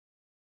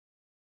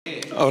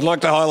I would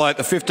like to highlight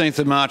the 15th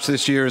of March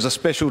this year as a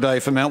special day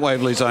for Mount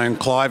Waverley's own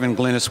CLIVE and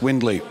GLYNIS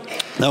WINDLEY.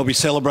 They'll be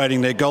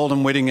celebrating their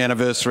golden wedding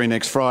anniversary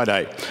next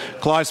Friday.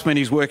 Clive spent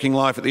his working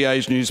life at the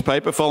Age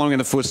newspaper, following in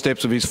the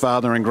footsteps of his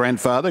father and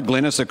grandfather.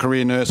 GLYNIS, a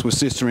career nurse, was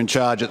sister in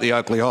charge at the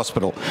Oakley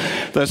Hospital.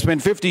 They've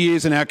spent 50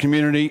 years in our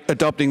community,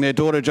 adopting their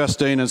daughter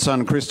Justine and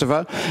son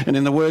Christopher, and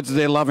in the words of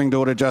their loving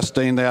daughter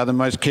Justine, they are the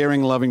most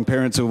caring, loving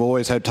parents who have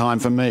always had time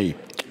for me,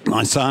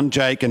 my son,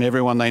 Jake, and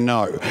everyone they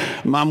know.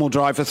 Mum will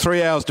drive for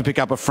 3 hours to pick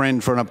up a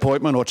friend for an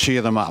appointment or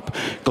cheer them up.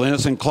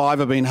 GLYNIS and Clive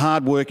have been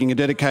hard-working and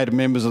dedicated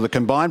members of the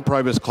combined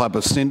Probus Club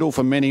of Sindel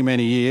for many,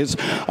 many years.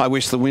 I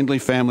wish the Windley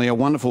family a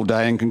wonderful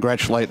day and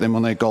congratulate them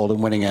on their golden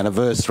wedding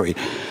anniversary.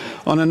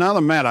 On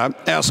another matter,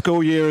 our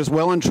school year is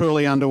well and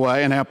truly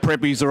underway and our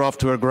preppies are off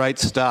to a great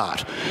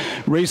start.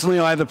 Recently,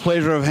 I had the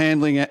pleasure of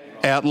handing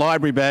out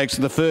library bags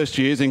to the first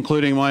years,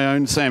 including my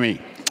own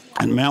Sammy,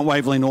 and Mount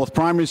Waverley North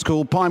Primary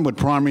School, Pinewood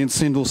Primary and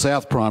Sindel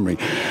South Primary.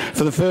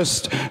 For the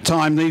first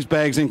time, these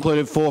bags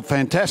included 4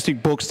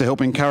 fantastic books to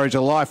help encourage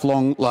a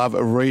lifelong love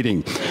of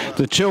reading.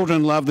 The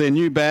children loved their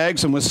new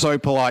bags and were so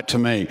polite to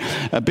me.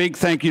 A big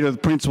thank you to the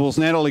principals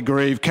Natalie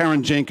Grieve,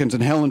 Karen Jenkins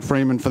and Helen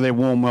Freeman for their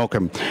warm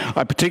welcome.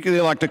 I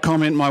particularly like to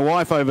comment my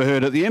wife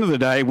overheard at the end of the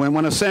day when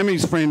one of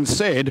Sammy's friends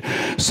said,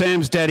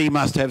 "Sam's daddy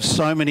must have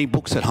so many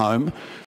books at home."